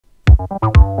When the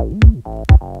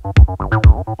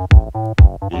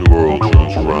world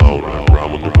turns around and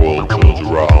round, when the world turns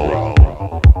around.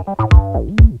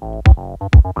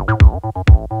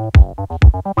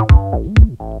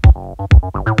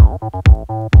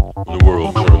 When the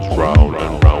world turns round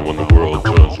and round, when the world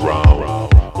turns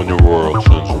round. When the world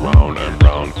turns around and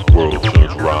round, the world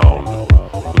turns round.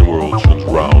 When the world turns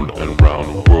round and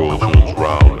round, the world turns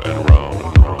round and round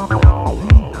and round.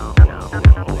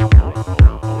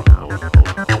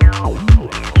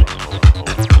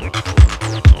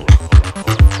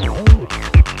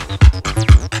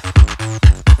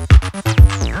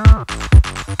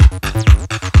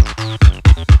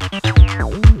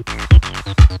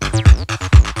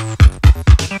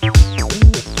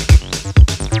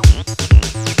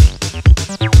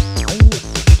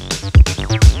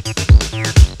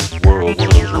 World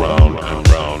turns round and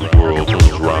round, the world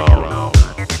turns round.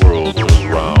 World turns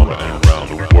round and round, the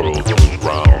world turns round and round. World turns round and round, the world turns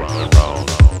round and round.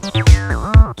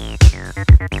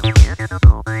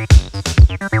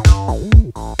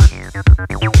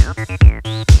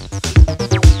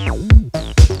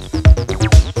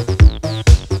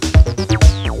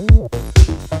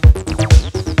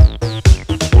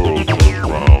 World turns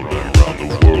round and round, the world turns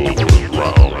round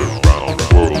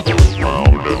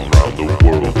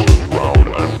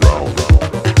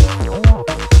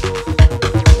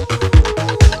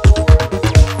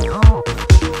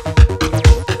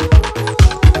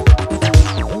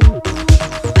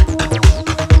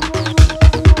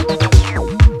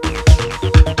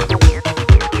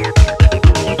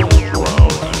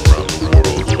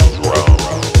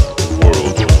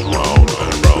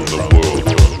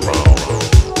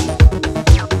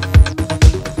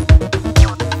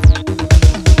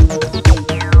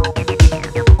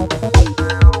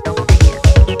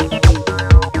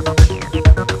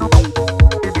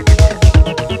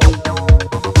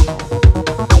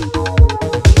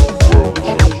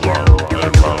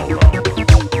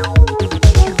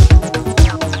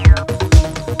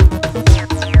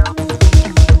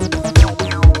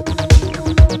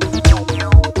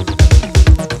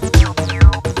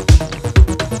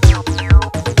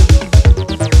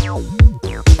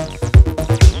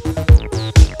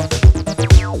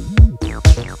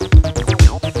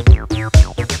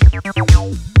round.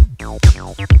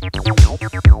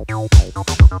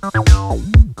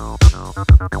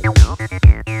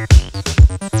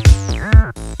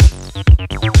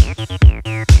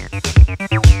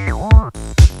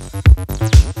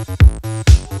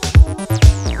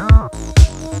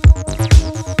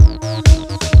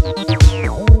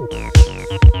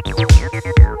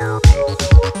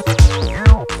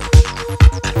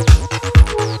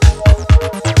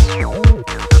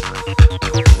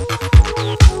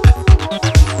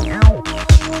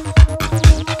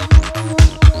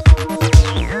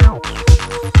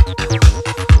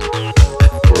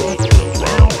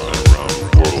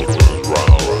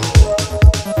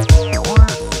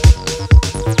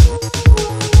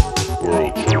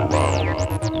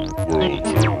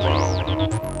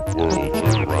 World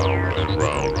turn round and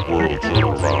round, world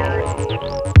turn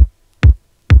round.